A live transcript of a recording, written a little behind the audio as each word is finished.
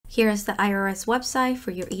Here is the IRS website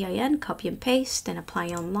for your EIN. Copy and paste and apply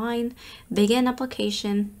online. Begin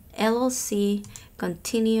application, LLC,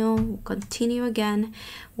 continue again.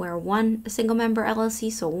 We're one single member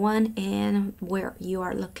LLC, so one, and where you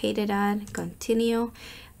are located at, continue.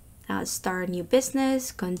 Start a new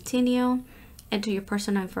business, continue. Enter your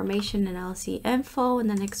personal information and LLC info in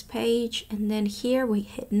the next page, and then here we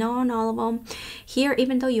hit no on all of them. Here,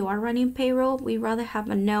 even though you are running payroll, we rather have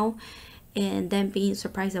a no, and then being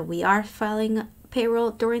surprised that we are filing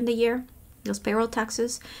payroll during the year, those payroll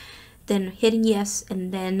taxes. Then hitting yes,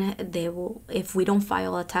 and then they will, if we don't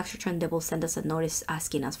file a tax return, they will send us a notice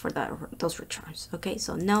asking us for those returns. Okay,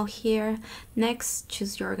 so no here. Next,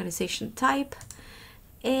 choose your organization type.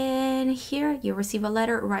 And here you receive a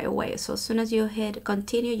letter right away. So as soon as you hit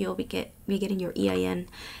continue, you'll be getting your EIN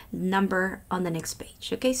number on the next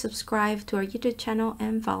page. Okay, subscribe to our YouTube channel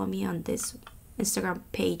and follow me on this Instagram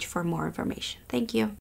page for more information. Thank you.